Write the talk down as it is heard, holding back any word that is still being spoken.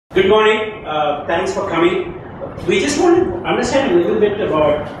Good morning. Thanks for coming. We just want to understand a little bit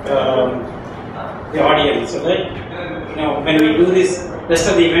about the audience, so that when we do this rest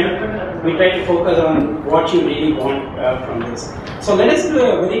of the event, we try to focus on what you really want from this. So let us do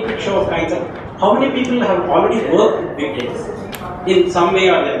a very quick show of hands of how many people have already worked with big data in some way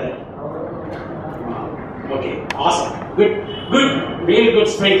or the other. Okay, awesome. Good, really good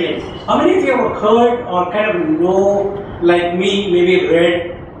sprinkling. How many of you have heard or kind of know, like me, maybe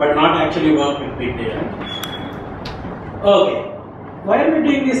read, but not actually work with big data? Okay. Why are we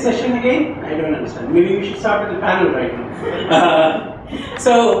doing this session again? I don't understand. Maybe we should start with the panel right now.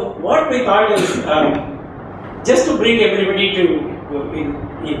 So what we thought is just to bring everybody to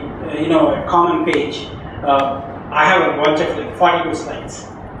a common page. I have a bunch of like 42 slides.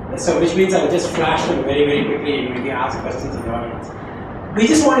 So which means I'll just flash them very, very quickly and maybe ask questions in the audience. We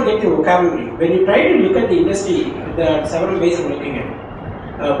just want to get to vocabulary. When you try to look at the industry, there are several ways of looking at it.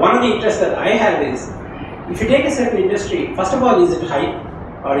 One of the interests that I have is, if you take a certain industry, first of all, is it hype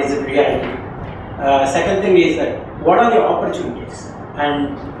or is it reality? Second thing is that, what are the opportunities?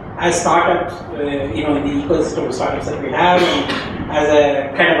 And as startups, in the ecosystem of startups that we have, and as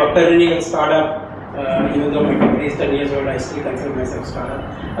a kind of a perennial startup, even though my company is 10 years old, I still consider myself a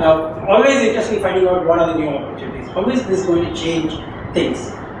startup. Always interested in finding out what are the new opportunities. How is this going to change things?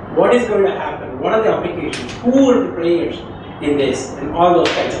 What is going to happen? What are the applications? Who are the players in this, and all those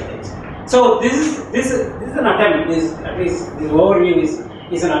kinds of things. So this is an attempt. At least this overview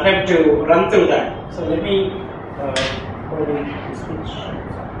is an attempt to run through that. So let me switch.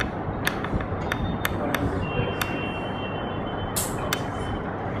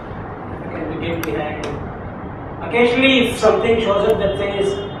 Occasionally, if something shows up that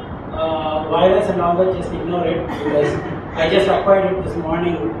says virus and all that, just ignore it, because I just acquired it this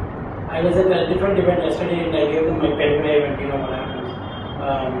morning. I was at a different event yesterday and I gave them my pen drive, and you know what happens.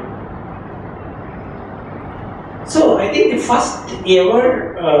 So I think the first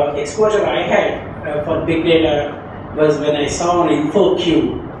ever exposure I had for big data was when I saw on InfoQ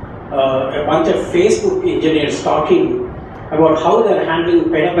a bunch of Facebook engineers talking about how they're handling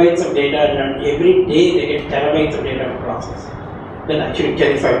petabytes of data, and every day they get terabytes of data to process. That actually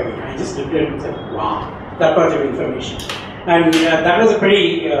terrified me. I just looked at it and said, wow, that much of information. And that was a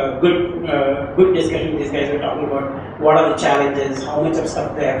pretty good discussion. These guys were talking about what are the challenges, how much of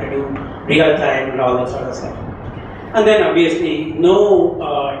stuff they have to do, real time, and all that sort of stuff. And then obviously no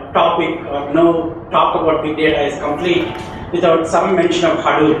topic or no talk about big data is complete without some mention of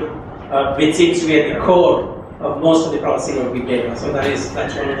Hadoop, which seems to be at the core of most of the processing of big data. So that's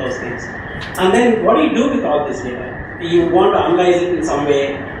one of those things. And then what do you do with all this data? You want to analyze it in some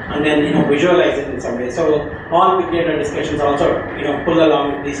way, and then visualize it in some way. So all big data discussions also pull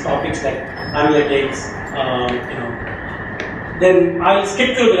along these topics like analytics. Then I'll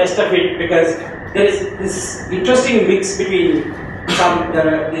skip through the rest of it because there is this interesting mix between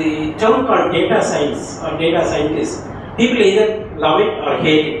the term called data science or data scientist. People either love it or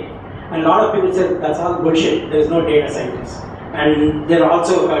hate it, and a lot of people say that's all bullshit. There is no data scientist. And there are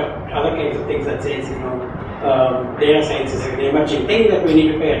also other kinds of things that says data science is an emerging thing that we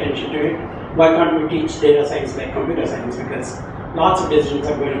need to pay attention to it. Why can't we teach data science like computer science? Because lots of decisions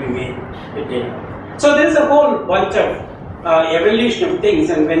are going to be made with data. So there is a whole bunch of evolution of things,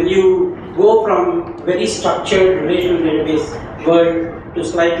 and when you go from very structured relational database world to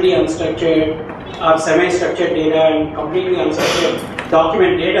slightly unstructured or semi-structured data and completely unstructured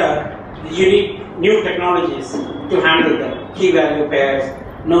document data, you need new technologies to handle them. Key value pairs,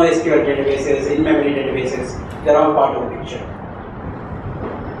 NoSQL databases, in-memory databases, they're all part of the picture.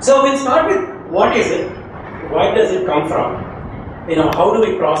 So we'll start with what is it, where does it come from, how do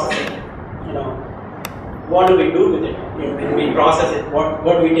we process it, what do we do with it, when we process it, what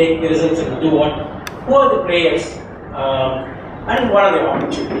do we take the results and do what, who are the players, and what are the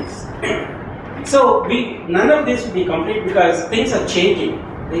opportunities. So none of this will be complete because things are changing.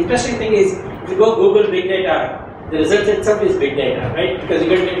 The interesting thing is, if you go Google big data, the result itself is big data, right? Because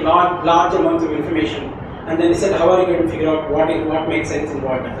you're going to get large amounts of information, and then you said, how are you going to figure out what makes sense and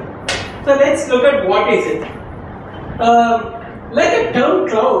what doesn't? So let's look at what is it. Like a term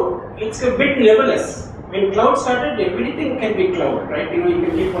cloud, it's a bit nebulous. When cloud started, everything can be cloud, right? You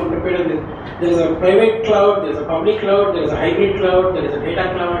can keep on preparing. There is a private cloud, there is a public cloud, there is a hybrid cloud, there is a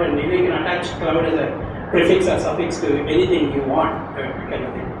data cloud, and maybe you can attach cloud as a prefix or suffix to anything you want, kind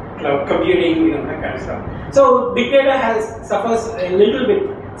of thing. Cloud computing, that kind of stuff. So big data suffers a little bit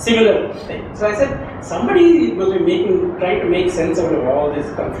similar thing. So I said, somebody will be trying to make sense out of all these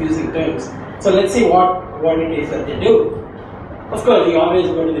confusing terms. So let's see what it is that they do. Of course, you always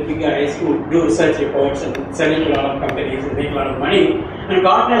go to the big guys who do research reports and sell it to a lot of companies and make a lot of money. And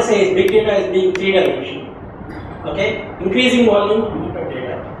Gartner says big data is being three-dimensional. Okay? Increasing volume, amount of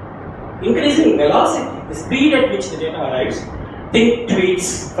data. Increasing velocity, the speed at which the data arrives. Think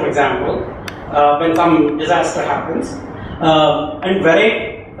tweets, for example, when some disaster happens, and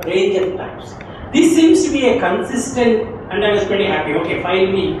varied range of types. This seems to be a consistent, and I was pretty happy. Okay,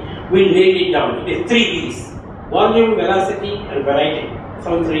 finally we nailed it down. It is 3 V's. Volume, velocity, and variety.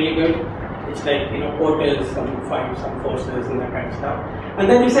 Sounds really good. It's like, portals, some five, some forces, and that kind of stuff. And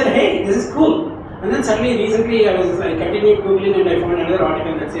then we said, hey, this is cool. And then suddenly, recently, I continued Googling and I found another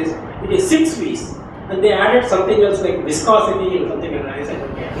article that says it is 6 V's. And they added something else like viscosity and something else. I said,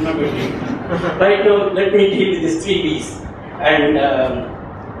 okay, I'm not going to do it. Right now, let me deal with these 3 V's. And,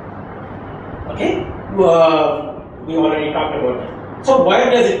 okay, we already talked about it. So,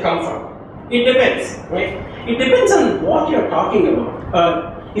 where does it come from? It depends, right? It depends on what you're talking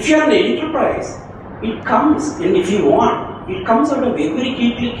about. If you're an enterprise, it comes, and if you want, it comes out of every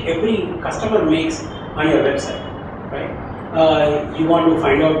key click every customer makes on your website, right? You want to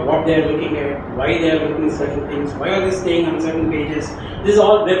find out what they're looking at, why they're looking at certain things, why are they staying on certain pages. This is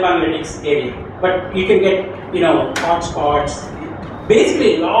all web analytics area. But you can get, hotspots,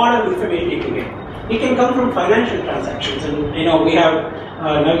 basically a lot of information you can get. It can come from financial transactions, and we have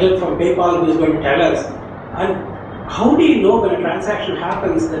Nigel from PayPal who is going to tell us. And how do you know when a transaction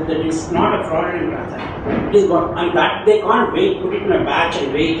happens that it is not a fraudulent transaction? It is what, and that they can't wait, put it in a batch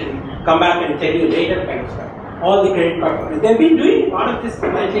and wait and come back and tell you later kind of stuff. All the credit card companies, they've been doing a lot of this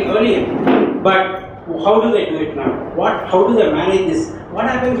slightly earlier, but how do they do it now? How do they manage this? What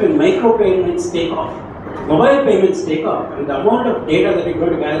happens when micro payments take off? Mobile payments take off, and the amount of data that you're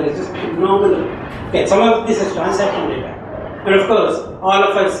going to gather is just phenomenal. Okay, some of this is transaction data. And of course, all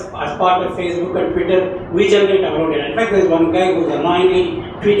of us, as part of Facebook and Twitter, we generate our own data. In fact, there's one guy who's annoyingly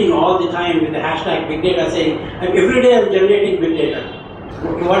tweeting all the time with the hashtag big data saying, every day I'm generating big data.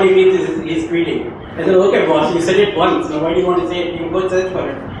 What he means is he's tweeting. I said, okay boss, you said it once, now why do you want to say it? You go search for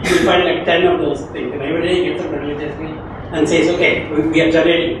it. You'll find like 10 of those things. And every day he gets up religiously and says, okay, we are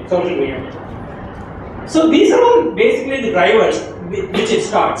generating social media. So these are all basically the drivers which it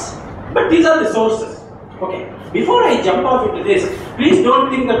starts. But these are the sources. Okay. Before I jump off into this, please don't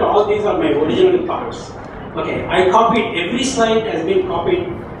think that all these are my original thoughts. Okay, I copied, every slide has been copied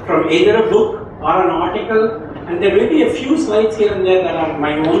from either a book or an article, and there may be a few slides here and there that are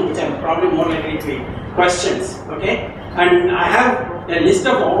my own, which are probably more likely to be questions. Okay, and I have a list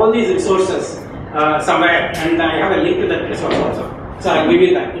of all these resources somewhere, and I have a link to that resource also. So I'll give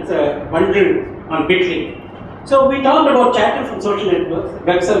you that. It's a bundle on Bitly. So we talked about chatter from social networks,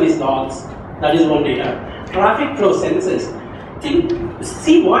 web service logs, that is one data. Traffic flow sensors.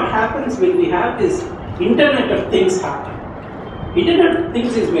 See what happens when we have this Internet of Things happen. Internet of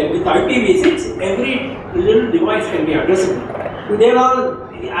Things is where with IPv6, every little device can be addressable. And they're all,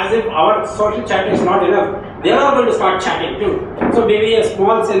 as if our social chat is not enough, they're all going to start chatting too. So maybe a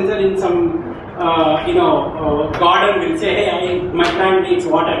small sensor in some, garden will say, hey, my plant needs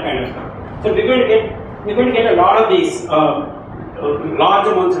water kind of stuff. So we're going to get a lot of these large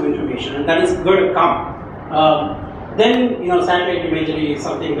amounts of information, and that is going to come. Then, satellite imagery is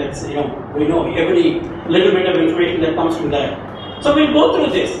something that's, we know every little bit of information that comes from there. So we'll go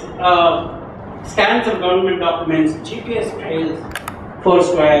through this. Scans of government documents, GPS trails,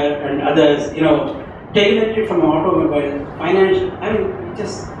 Foursquare and others, telemetry from automobile, financial,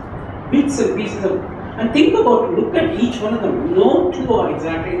 just bits and pieces of, and think about, look at each one of them. No two are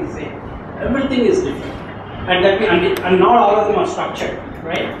exactly the same. Everything is different. And not all of them are structured,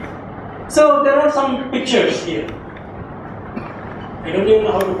 right? So there are some pictures here. I don't even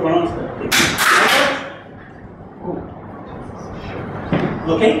know how to pronounce that.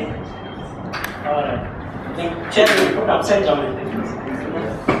 Okay? Alright. Check and put upside down, I think.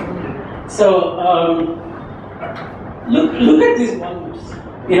 So, look at these numbers.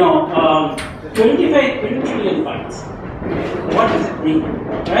 25 trillion bytes. What does it mean?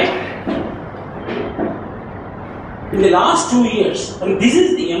 Right? In the last 2 years, and this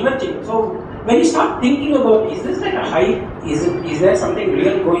is the emerging. So when you start thinking about, is this like a hype? Is there something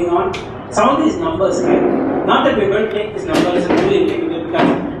real going on? Some of these numbers, right? Not that we're going to take these numbers and do anything with it,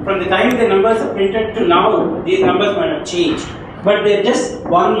 because from the time the numbers are printed to now, these numbers might have changed. But they're just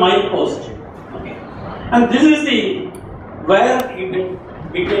one milepost. Okay. And this is the where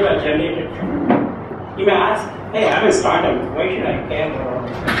big data generated from. You may ask, hey, I'm a startup. Why should I care about all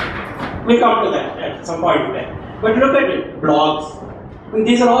this? We'll come to that at some point today. But look at it, blogs. And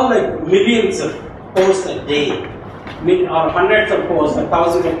these are all like millions of posts a day, or hundreds of posts, or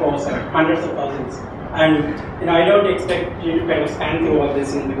thousands of posts, or hundreds of thousands. And I don't expect you to kind of scan through all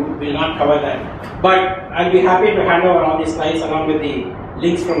this, and we will not cover that. But I'll be happy to hand over all these slides along with the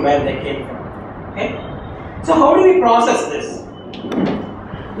links from where they came from. Okay. So how do we process this?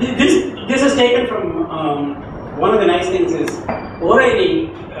 This is taken from one of the nice things is O'Reilly,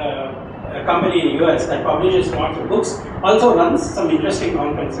 a company in the US that publishes lots of books, also runs some interesting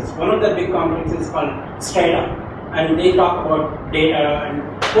conferences. One of the big conferences is called Strata, and they talk about data, and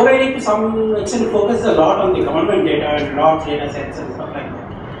O'Reilly to some extent focuses a lot on the government data and large data sets and stuff like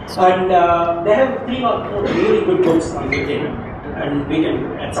that. And they have 3 or 4 really good books on big data, and we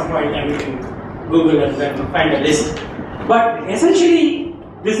can at some point we can Google and then find a list. But essentially,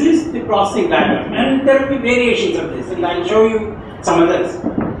 this is the processing ladder, and there will be variations of this, and I'll show you some others.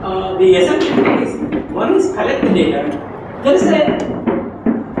 The essential thing is, one is collect the data. There is a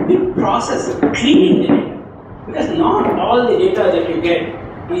big process of cleaning the data, because not all the data that you get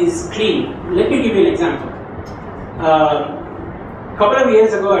is clean. Let me give you an example. A couple of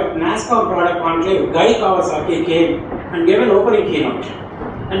years ago at NASCAR Product Conclave, Guy Kawasaki came and gave an opening keynote,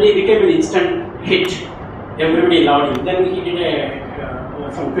 and he became an instant hit. Everybody loved him. Then he did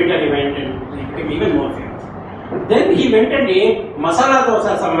some Twitter event and he became even more famous. Then he went and ate masala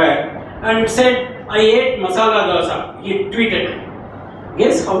dosa somewhere and said, I ate masala dosa. He tweeted.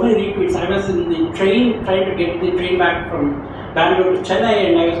 Guess how many retweets? I was in the train trying to get the train back from Bangalore to Chennai,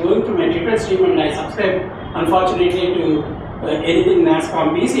 and I was going through my Twitter stream and I subscribed, unfortunately, to anything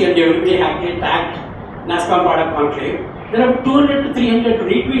NASCAR PC, and everybody happily tagged NASCAR Product Conclave. There are 200 to 300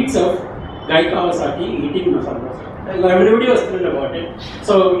 retweets of Guy Kawasaki eating masala dosa. Everybody was thrilled about it.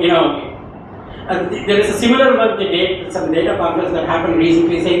 So, there is a similar one some data conference that happened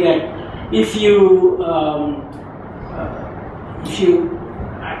recently saying that if you,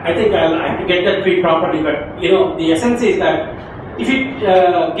 I think I have to get that tweet properly, but the essence is that if you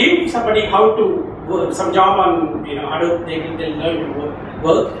give somebody how to work, some job on Hadoop, they'll learn to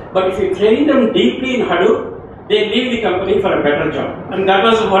work. But if you train them deeply in Hadoop, they leave the company for a better job. And that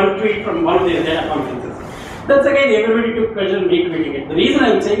was one tweet from one of the data conferences. That's again, everybody took pleasure in retweeting it. The reason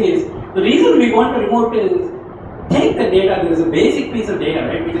I'm saying is, the reason we want to remote is, take the data, there is a basic piece of data,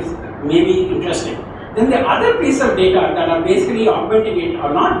 right, which is maybe interesting. Then the other piece of data that are basically augmenting it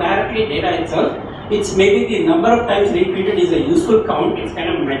are not directly data itself, it's maybe the number of times retweeted is a useful count, it's kind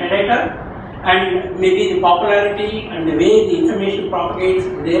of metadata, and maybe the popularity and the way the information propagates,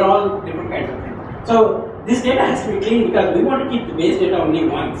 they're all different kinds of things. So this data has to be clean because we want to keep the base data only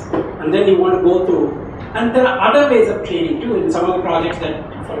once, and then you want to go through. And there are other ways of cleaning too. In some of the projects that,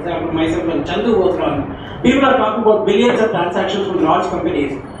 for example, myself and Chandu worked on, people are talking about billions of transactions from large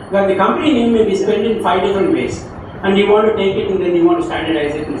companies, where the company name may be spelled in 5 different ways, and you want to take it and then you want to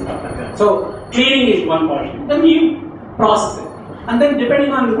standardize it and stuff like that. So cleaning is one portion. Then you process it, and then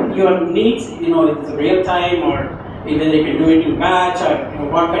depending on your needs, if it's real time or whether you can do it in batch or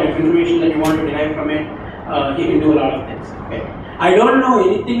what kind of information that you want to derive from it, you can do a lot of things. Okay. I don't know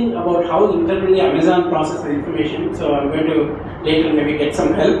anything about how internally Amazon processes information, so I'm going to later maybe get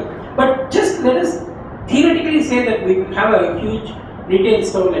some help. But just let us theoretically say that we have a huge retail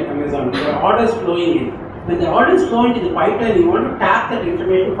store like Amazon. There are orders flowing in. When the orders flow into the pipeline, you want to tap that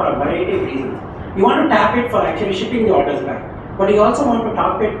information for a variety of reasons. You want to tap it for actually shipping the orders back. But you also want to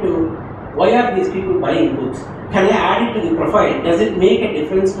tap it to, why are these people buying goods? Can I add it to the profile? Does it make a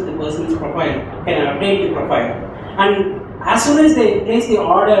difference to the person's profile? Can I update the profile? And as soon as they place the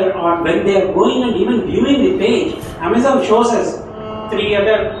order or when they are going and even viewing the page, Amazon shows us 3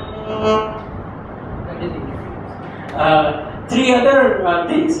 other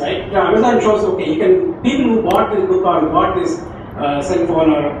things, right? Amazon shows, okay, people who bought this book or bought this cell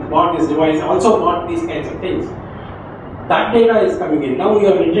phone or bought this device also bought these kinds of things. That data is coming in. Now you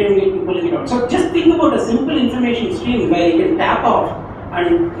are retrieving it and pulling it out. So just think about a simple information stream where you can tap off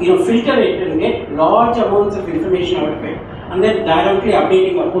and filter it and get large amounts of information out of it, and then directly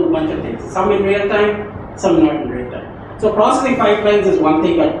updating a whole bunch of things. Some in real time, some not in real time. So processing pipelines is one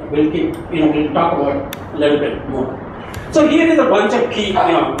thing that we'll we'll talk about a little bit more. So here is a bunch of key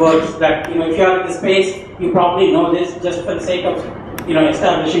words that if you are in the space, you probably know this just for the sake of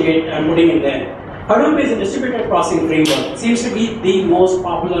establishing it and putting it there. Hadoop is a distributed processing framework. It seems to be the most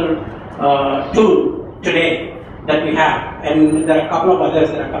popular tool today that we have, and there are a couple of others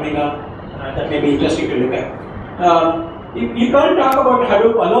that are coming up that may be interesting to look at. You can't talk about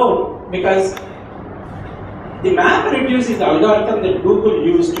Hadoop alone because the MapReduce is the algorithm that Google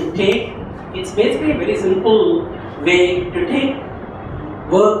used to take. It's basically a very simple way to take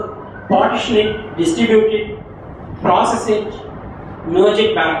work, partition it, distribute it, process it, merge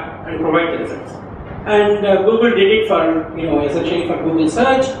it back, and provide the results. And Google did it for essentially for Google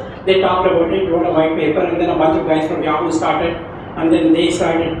search. They talked about it, wrote a white paper, and then a bunch of guys from Yahoo started, and then they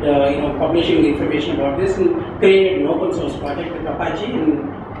started publishing information about this and created an open source project with Apache,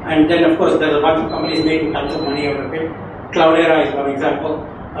 and then of course there's a bunch of companies making tons of money out of it. Cloudera is one example.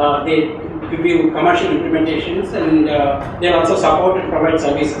 They give you commercial implementations, and they also support and provide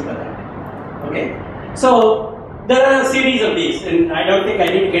services for that. Okay, so there are a series of these, and I don't think I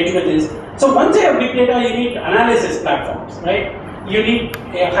need to get into this. So once you have big data, you need analysis platforms, right? You need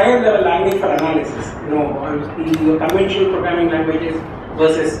a higher level language for analysis. The conventional programming languages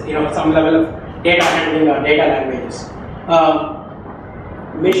versus some level of data handling or data languages.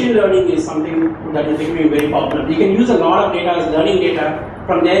 Machine learning is something that is becoming very popular. You can use a lot of data as learning data.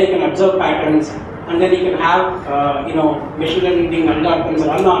 From there, you can observe patterns, and then you can have machine learning algorithms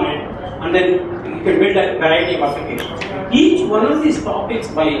run on it, and then you can build a variety of applications. Each one of these topics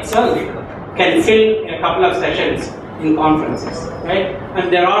by itself can fill a couple of sessions in conferences, right?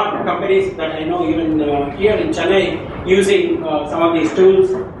 And there are companies that I know even here in Chennai using some of these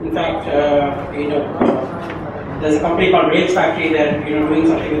tools. In fact, there's a company called Rails Factory that doing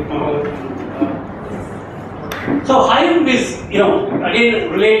something with Mahal. So Hive is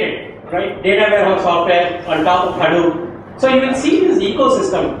again related, right? Data warehouse software on top of Hadoop. So you will see this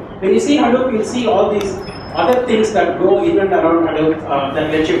ecosystem. When you see Hadoop, you'll see all these other things that go in and around Hadoop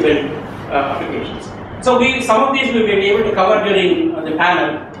that let you build applications. So some of these we will be able to cover during the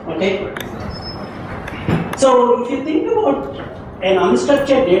panel. Okay. So if you think about an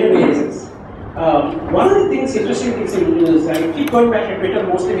unstructured databases, one of the interesting things to do is I keep going back to Twitter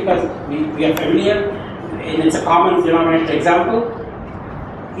mostly because we are familiar and it's a common denominator example.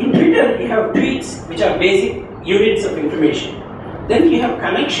 In Twitter, you have tweets which are basic units of information. Then you have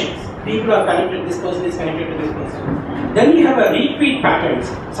connections. People are connected, this person is connected to this person. Then you have a retweet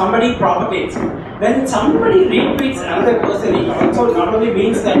patterns. Somebody propagates. When somebody retweets another person, it also not only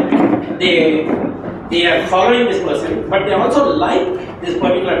means that they are following this person, but they also like this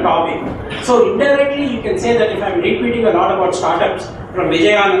particular topic. So indirectly, you can say that if I'm retweeting a lot about startups from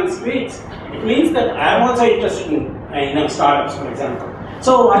Vijay Anand's tweets, it means that I am also interested in startups, for example.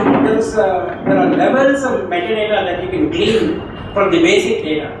 So I think there are levels of metadata that you can glean from the basic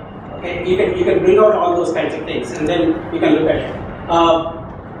data. Okay, you can bring out all those kinds of things, and then you can look at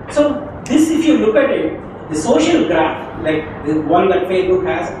it. So this, if you look at it, the social graph, like the one that Facebook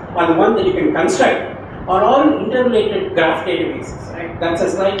has, or the one that you can construct, are all interrelated graph databases. Right? That's a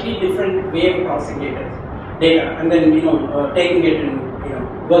slightly different way of processing data, and then taking it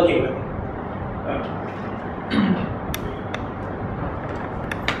and working with it.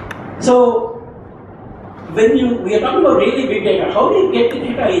 So when we are talking about really big data, how do you get the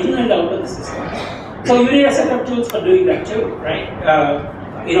data in and out of the system? So you need a set of tools for doing that too, right?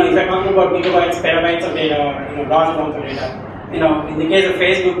 If you're talking about gigabytes, petabytes of data, large amounts of data, in the case of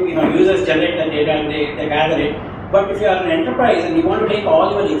Facebook, users generate that data and they gather it. But if you are an enterprise and you want to take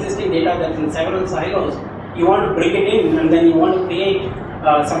all your existing data that's in several silos, you want to bring it in, and then you want to create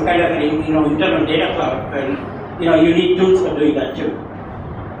some kind of an internal data cloud, and you need tools for doing that too.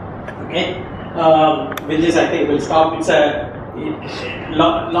 Okay. With this, I think we'll stop. It's a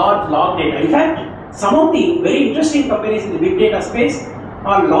log data. In fact, some of the very interesting companies in the big data space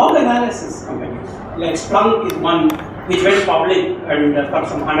are log analysis companies. Like Splunk is one which went public and for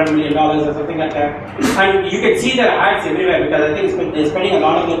some $100 million or something like that. And you can see their ads everywhere because I think they're spending a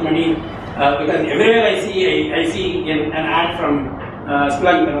lot of their money. Because everywhere I see an ad from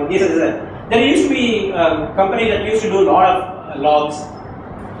Splunk. There used to be a company that used to do a lot of logs.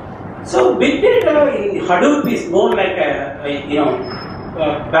 So big data in Hadoop is more like a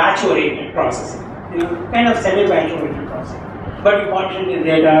batch-oriented processing, kind of semi-batch oriented processing. But you partition the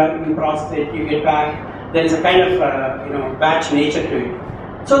data, you process it, you get back. There is a kind of batch nature to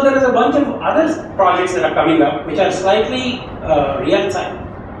it. So there is a bunch of other projects that are coming up which are slightly real-time.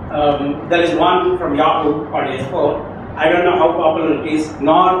 There is one from Yahoo called S4. I don't know how popular it is,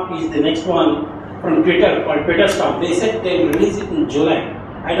 nor is the next one from Twitter called Twitter Storm. They said they will release it in July.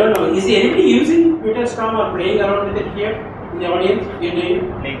 I don't know. Is anybody using Twitter Storm or playing around with it here in the audience? You're doing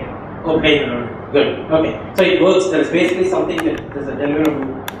it? Playing around. Oh, playing around. Good. Okay. So it works. There's basically something that there's a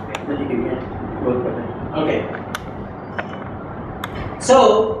deliverable that you can get. Work with it. Okay. So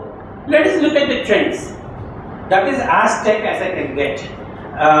let us look at the trends. That is as tech as I can get.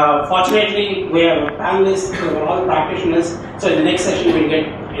 Fortunately, we have panelists who are all practitioners. So in the next session we'll get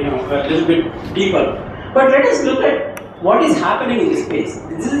a little bit deeper. But let us look at what is happening in this space.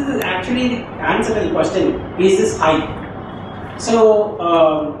 This is actually the answer to the question, is this hype? So,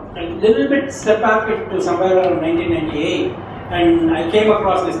 a little bit step back to somewhere around 1998, and I came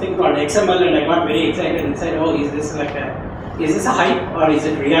across this thing called XML, and I got very excited and said, oh, is this like a is this a hype or is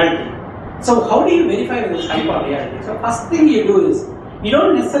it reality? So how do you verify whether it's hype or reality? So first thing you do is, you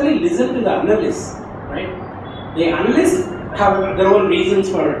don't necessarily listen to the analysts, right? The analysts have their own reasons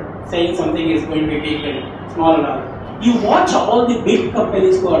for saying something is going to be big and small and all. You watch all the big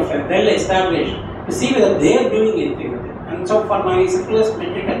companies who are well established to see whether they are doing anything with it. And so for my simplest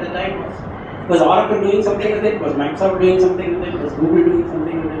metric at the time was Oracle doing something with it, was Microsoft doing something with it, was Google doing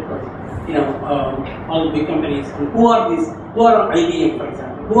something with it, was all the big companies. And who are on IBM, for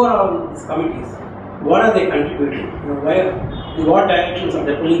example? Who are on these committees? What are they contributing? In what directions are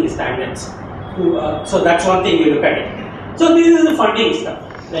they pulling the standards? So that's one thing you look at it. So this is the funding stuff.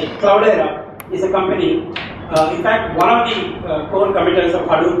 Like Cloudera is a company. In fact, one of the core committers of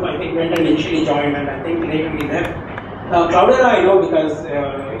Hadoop, I think, went and initially joined, and I think later he left. Cloudera I know because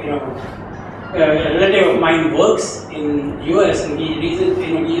a relative of mine works in US, and he recently,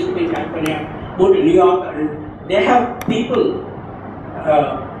 he used to be in California, moved to New York, and they have people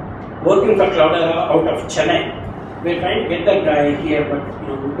working for Cloudera out of Chennai. We're trying to get that guy here, but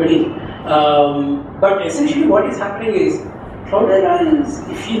we couldn't. But essentially, what is happening is Cloudera is,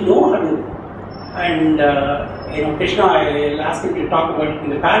 if you know Hadoop, and Krishna, I'll ask him to talk about it in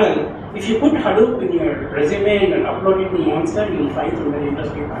the panel. If you put Hadoop in your resume and upload it to Monster, you'll find some very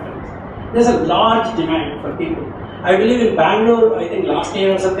interesting patterns. There's a large demand for people. I believe in Bangalore, I think last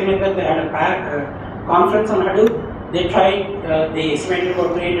year or something like that, they had a conference on Hadoop. They tried, they estimated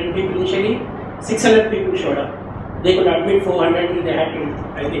about 300 people initially. 600 people showed up. They could admit 400, and they had to,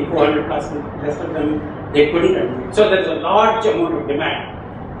 I think, 400 plus, the rest of them they couldn't admit. So there's a large amount of demand.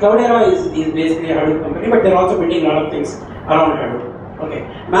 Cloudera is basically a Hadoop company, but they're also building a lot of things around Hadoop. Okay,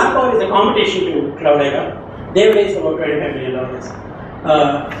 MapPower is a competition to Cloudera. They've raised about $25 million.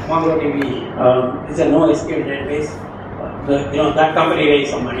 MongoDB is a NoSQL database. That company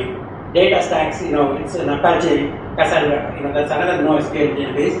raised some money. DataStax, it's an Apache Cassandra. That's another NoSQL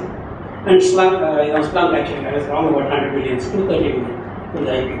database. And Splunk, Splunk actually has around about 100 million, 230 million to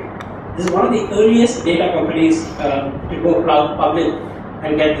the IPO. This is one of the earliest data companies to go public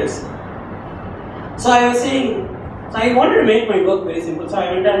and get this. So I was saying, I wanted to make my work very simple, so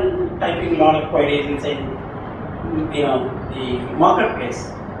I went on typing a lot of queries and saying, the marketplace.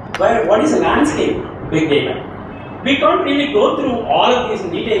 What is a landscape? Big data. We can't really go through all of these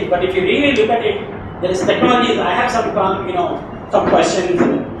in detail, but if you really look at it, there is technologies. I have some, some questions,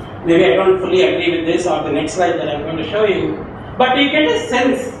 and maybe I don't fully agree with this or the next slide that I'm going to show you, but you get a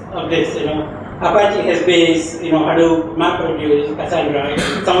sense of this, Apache HasBase, Hadoop, MapReduce, Cassandra.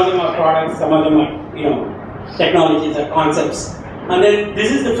 Some of them are products, some of them are, technologies or concepts. And then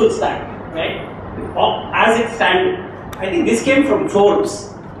this is the full stack, right? As it stands, I think this came from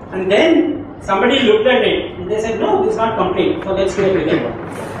Forbes. And then somebody looked at it and they said, no, this is not complete. So let's do a bigger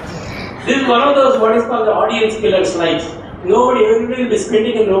one. This is one of those what is called the audience killer slides. Everybody will be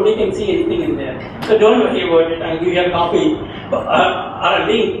squinting and nobody can see anything in there. So don't worry about it. I'll give you a copy or a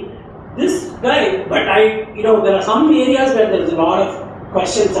link. This guy, but there are some areas where there is a lot of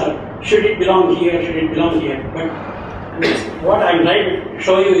questions are, should it belong here, should it belong here? But what I'm trying to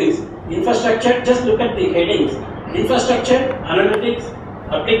show you is infrastructure, just look at the headings. Infrastructure, analytics,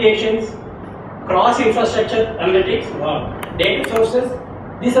 applications, cross-infrastructure, analytics, wow. Data sources,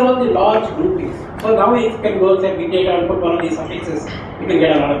 these are all the large groupings. So now if you can go and say big data and put one of these suffixes, you can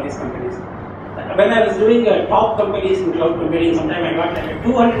get a lot of these companies. When I was doing top companies in cloud computing, sometime I got like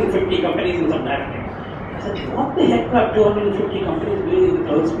 250 companies in some directory. I said, what the heck are 250 companies doing in the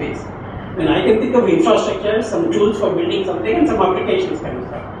cloud space? When I can think of infrastructure, some tools for building something, and some applications kind of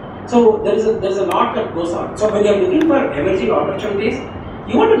stuff. So there's a lot that goes on. So when you're looking for emerging opportunities,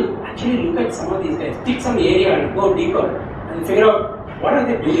 you want to actually look at some of these guys, pick some area and go deeper and figure out what are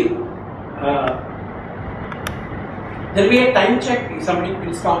they doing. There will be a time check. If somebody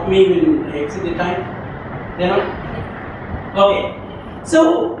will stop me when I exit the time. Okay.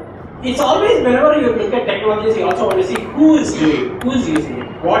 So it's always whenever you look at technologies, you also want to see who is doing it, who is using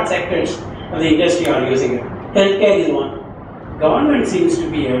it, what sectors of the industry are using it. Healthcare is one. Government seems to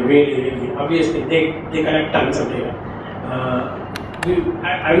be a really, obviously they collect tons of data.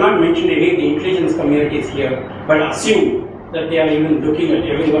 I'm not mentioning any of the intelligence communities here, but assume that they are even looking at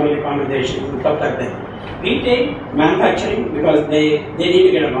every one of the conversations and stuff like that. Retail, manufacturing, because they need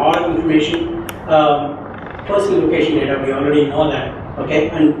to get a lot of information. Personal location data, we already know that, okay?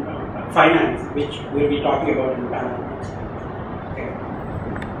 And finance, which we'll be talking about in the panel next. Okay.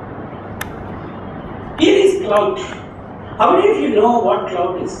 Here is cloud. How many of you know what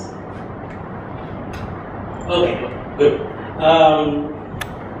cloud is? Okay, good.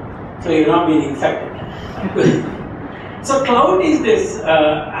 So you're not being infected. So cloud is this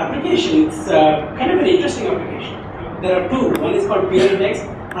application. It's kind of an interesting application. there are two. One is called peer index,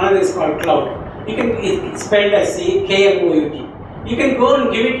 another is called cloud. It's spelled as KLOUT. You can go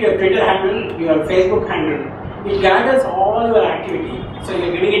and give it your Twitter handle, your Facebook handle. It gathers all your activity. So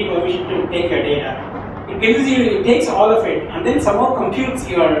you're giving it permission to take your data. It takes all of it and then somehow computes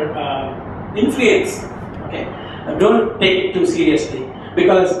your influence. Okay, don't take it too seriously,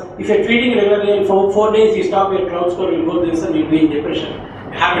 because if you're tweeting regularly and for 4 days you stop, your cloud score will go this and you'll be in depression.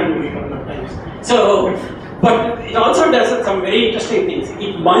 It happened to me a couple of times. So, but it also does some very interesting things.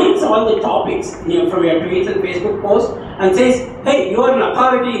 It mines all the topics from your tweets and Facebook posts and says, hey, you are an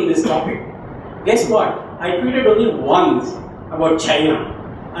authority in this topic. Guess what? I tweeted only once about China,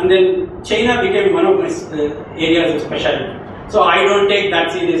 and then China became one of my areas of specialty. So I don't take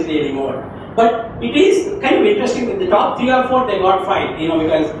that seriously anymore. But it is kind of interesting that the top 3 or 4 they got fine,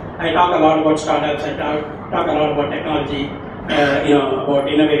 because I talk a lot about startups, I talk a lot about technology, about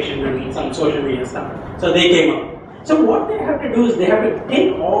innovation and some social media stuff. So they came up. So what they have to do is they have to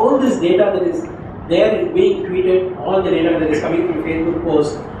take all this data that is there being tweeted, all the data that is coming from Facebook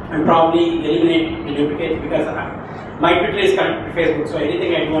posts, and probably eliminate the duplicates, because my Twitter is connected to Facebook, so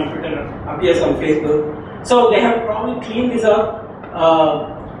anything I do on Twitter appears on Facebook. So they have to probably clean this up,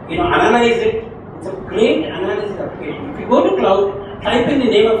 analyze it. It's a great analysis application. If you go to cloud, type in the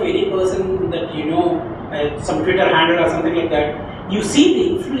name of any person that you know, some Twitter handle or something like that, you see the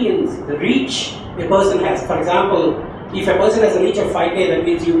influence, the reach a person has. For example, if a person has a reach of 5K, that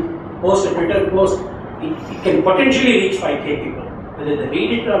means you post a Twitter post, it can potentially reach 5K people. Whether they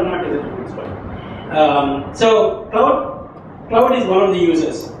read it or not is a different story. So cloud is one of the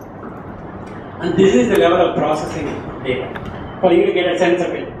users. And this is the level of processing of data, for you to get a sense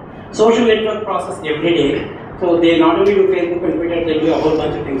of it. Social network process every day. So they not only do Facebook and Twitter, they do a whole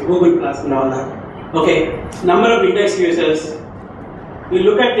bunch of things, Google Plus and all that. Okay, number of index users. We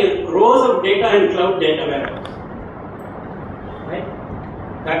look at the rows of data and cloud data warehouse. Right?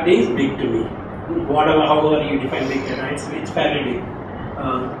 That is big to me. However you define big data, it's fairly big.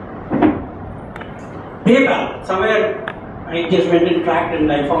 PayPal, somewhere I just went and tracked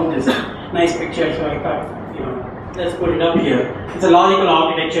and I found this nice picture, so I thought, let's put it up here. It's a logical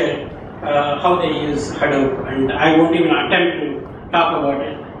architecture, how they use Hadoop, and I won't even attempt to talk about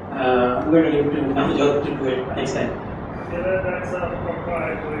it. I'm going to leave it to Navjot to do it next time. Yeah, that's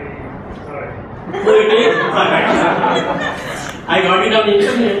proprietary. Sorry. No, it is. I got it on the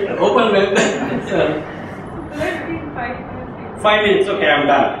internet, open web. So, 5 minutes, okay, I'm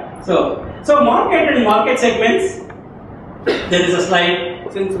done. So market and market segments. There is a slide.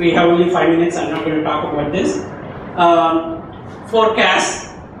 Since we have only 5 minutes, I'm not going to talk about this. Forecasts.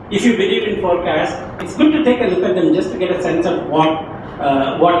 If you believe in forecasts, it's good to take a look at them just to get a sense of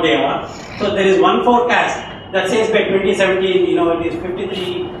what they are. So there is one forecast that says by 2017, it is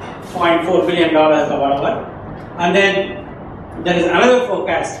 $53.4 billion or whatever. And then there is another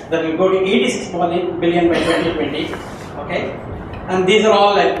forecast that will go to $86 billion by 2020. Okay, and these are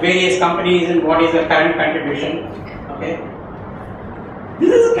all like various companies and what is their current contribution. Okay,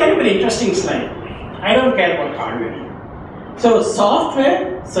 this is kind of an interesting slide. I don't care about hardware. So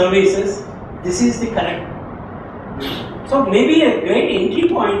software, services, this is the correct. So maybe a great entry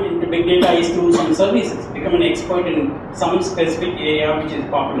point into big data is through some services. Become an expert in some specific area which is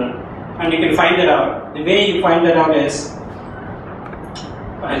popular, and you can find that out. The way you find that out is,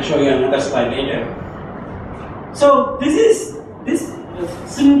 I'll show you another slide later. So this is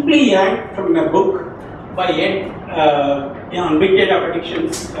simply yanked from a book by Ed on big data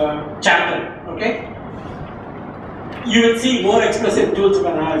predictions chapter. Okay. You will see more expressive tools of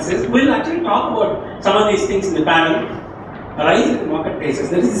analysis. We'll actually talk about some of these things in the panel. Rise in the marketplaces.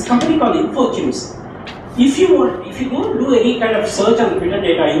 There is this company called InfoChims. If you don't do any kind of search on Twitter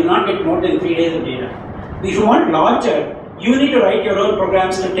data, you will not get more than 3 days of data. If you want larger, you need to write your own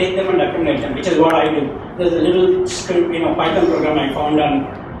programs to take them and accumulate them, which is what I do. There's a little script, Python program I found on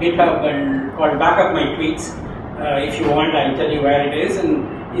GitHub and called Backup My Tweets. If you want, I'll tell you where it is. And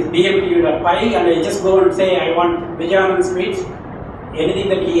it's bmtu.py, and I just go and say I want Vijayanand's tweets. Anything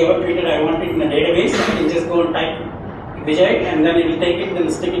that he ever tweeted, I want it in a database. I can just go and type Vijay, and then it will take it and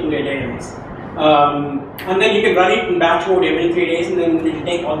stick it into a database. And then you can run it in batch mode every 3 days, and then it will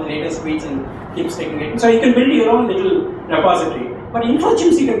take all the latest tweets and keep sticking it. So you can build your own little repository. But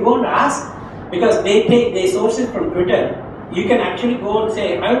InfoChims you can go and ask, because they source it from Twitter. You can actually go and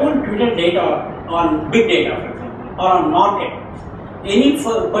say, I want Twitter data on big data, for example, or on market. Any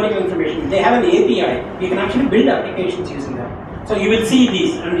particular information. They have an API. You can actually build applications using that. So you will see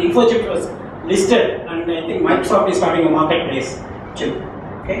these, and InfoChims was listed, and I think Microsoft is starting a marketplace chip.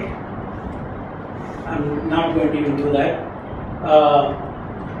 Okay. I'm not going to even do that.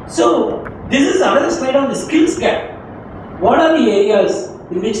 So this is another slide on the skills gap. what are the areas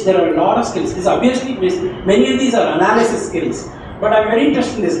in which there are a lot of skills? This obviously, many of these are analysis skills, but I'm very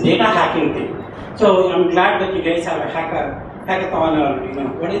interested in this data hacking thing. So I'm glad that you guys have a hackathon,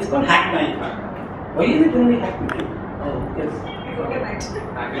 or what is it called, hack night. Why is it only hack night? Oh, yes.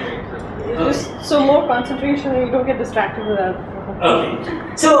 Just so more concentration, you don't get distracted with that.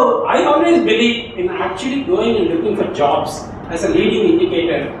 Okay. So I always believe in actually going and looking for jobs as a leading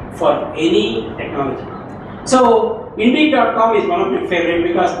indicator for any technology. So Indeed.com is one of my favorite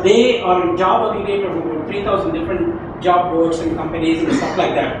because they are a job aggregator of over 3,000 different job boards and companies and stuff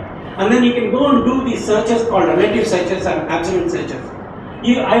like that. And then you can go and do these searches called relative searches and absolute searches.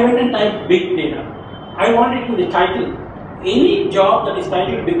 I went and typed big data. I want it in the title. Any job that is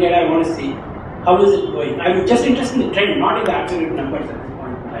titled big data, I want to see how is it going. I'm just interested in the trend, not in the absolute numbers at this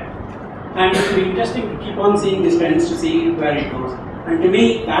point in time. And it will be interesting to keep on seeing these trends to see where it goes. And to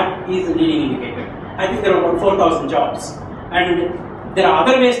me, that is a leading indicator. I think there are about 4,000 jobs. And there are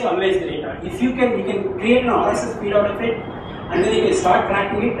other ways to analyze the data. If you can create an RSS feed out of it, and then you can start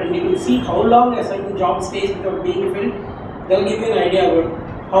tracking it, and you can see how long a certain job stays without being filled. They'll give you an idea about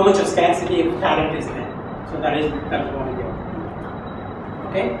how much of scarcity of talent is there. So that's one idea.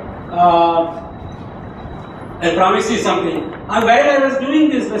 Okay. I promise you something. While I was doing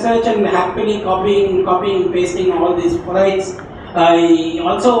this research and happily copying, pasting all these slides, I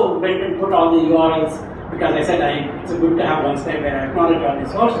also went and put all the URLs because I said it's good to have one slide where I acknowledge all the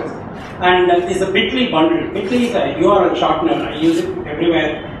sources. And there's a Bitly bundle. Bitly is a URL shortener. I use it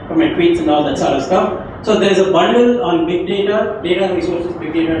everywhere for my tweets and all that sort of stuff. So there is a bundle on big data, data resources,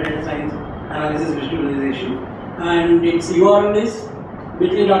 big data, data science, analysis, visualization. And its URL is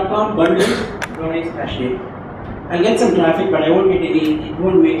bitly.com bundle Dorai. I'll get some traffic, but I won't get any, it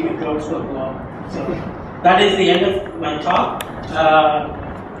won't make my cloud store go up. So that is the end of my talk.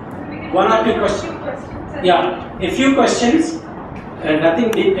 One or two questions. Yeah, a few questions.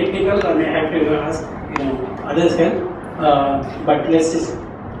 Nothing deep technical, I may have to ask others help. But let's just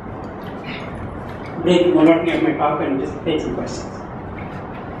break the monotony of my talk and just take some questions.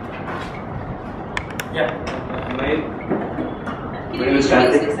 Yeah. My name is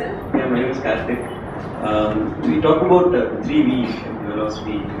Karthik. Yeah, my name is Karthik. We talk about 3 V's: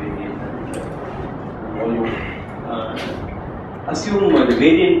 velocity, variance, and volume. Assume the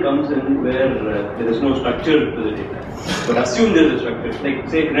variant comes in where there is no structure to the data. But assume there is a structure, like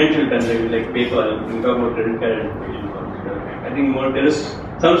say credential transaction, like PayPal. We talk about credit card information. I think there is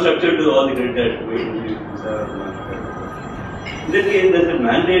some structure to all the credit card information you use. In that case, does it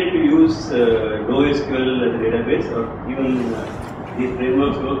mandate to use NoSQL as a database, or even these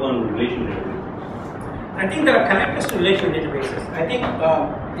frameworks work on relation databases? I think there are connectors to relation databases. I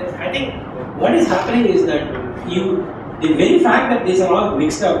think what is happening is that the very fact that these are all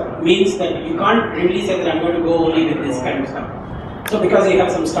mixed up means that you can't really say that I'm going to go only with this kind of stuff. So because you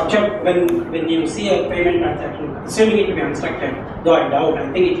have some structure, when you see a payment transaction, assuming it to be unstructured, though I doubt,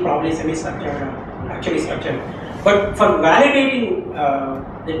 I think it's probably semi-structured or actually structured. But for validating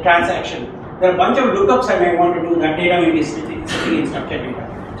the transaction, there are a bunch of lookups I may want to do. That data may be sitting in structured data.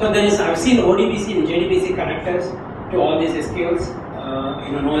 So I've seen ODBC and JDBC connectors to all these SQLs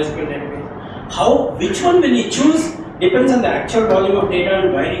in a NoSQL database. Which one will you choose depends on the actual volume of data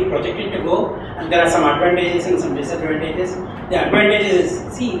and where you project it to go. And there are some advantages and some disadvantages. The advantages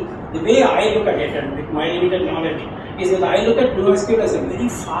is, the way I look at it, and with my limited knowledge, is that I look at NoSQL as a very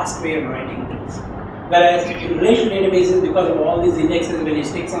fast way of writing things. Whereas in relation databases, because of all these indexes, when you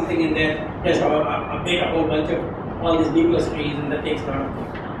stick something in there, just update a whole bunch of all these B+ trees, and that takes a lot of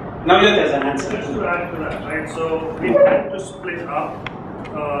time. Now there's an answer. Just to add to that, right? So we tend to split up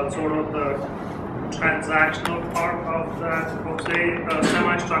sort of the transactional part of that, of say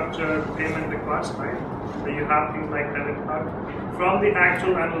semi-structured payment request, right? So you have things like credit card from the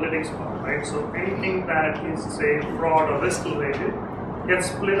actual analytics part, right? So anything that is say fraud or risk related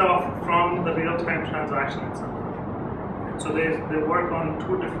gets split off from the real-time transaction itself. So they work on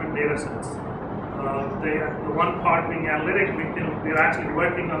 2 different data sets. The one part being analytic, we're actually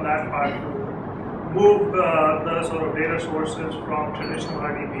working on that part to move the sort of data sources from traditional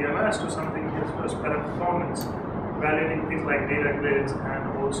RDBMS to something that gives us better performance, validating things like data grids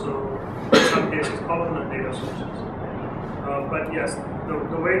and also, in some cases, alternate data sources. But yes,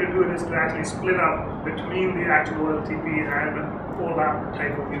 the way to do it is to actually split up between the actual LTP and the OLAP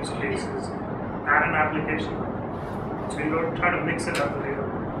type of use cases at an application level. So you don't try to mix it up the data.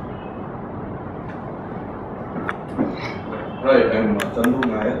 Right, I'm Chandru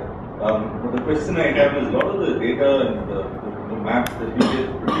Nair. But the question I have is, a lot of the data and the maps that we get,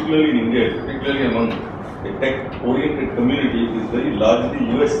 particularly in India, particularly among the tech-oriented community, is very largely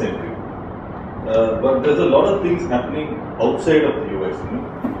US-centric. but there's a lot of things happening outside of the US. You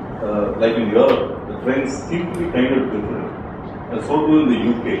know? Like in Europe, the trends seem to be kind of different. So too in the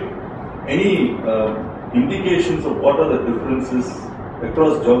UK. Any indications of what are the differences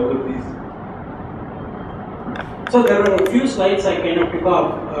across geographies? So there were a few slides I kind of took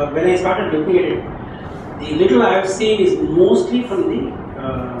off when I started looking at it. The little I have seen is mostly from the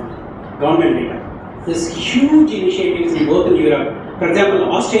government data. There's huge initiatives in both in Europe. For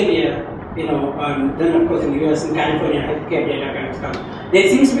example, Australia, you know, then of course in the US and California, healthcare data kind of stuff. There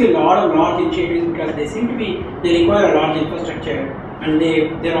seems to be a lot of large initiatives because they require a large infrastructure, and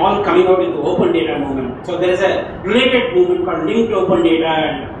they're all coming out into open data movement. So there is a related movement called linked open data,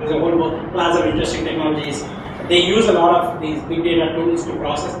 and there's a whole class of interesting technologies. They use a lot of these big data tools to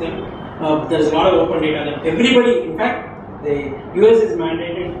process them. There's a lot of open data that everybody, in fact, the US is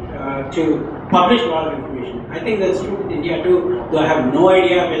mandated to publish a lot of information. I think that's true with India too, though I have no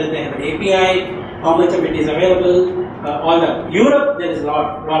idea whether they have an API, how much of it is available, all that. Europe, there is a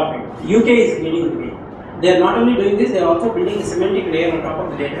lot of it. UK is leading the way. They are not only doing this, they are also building a semantic layer on top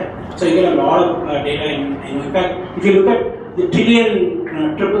of the data. So you get a lot of data. In fact, if you look at the trillion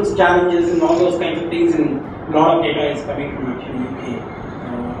triples challenges and all those kinds of things, and a lot of data is coming from actually UK.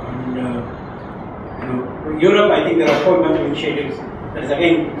 Europe, I think there are a whole bunch of initiatives that is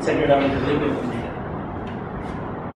again centered on the linked open data.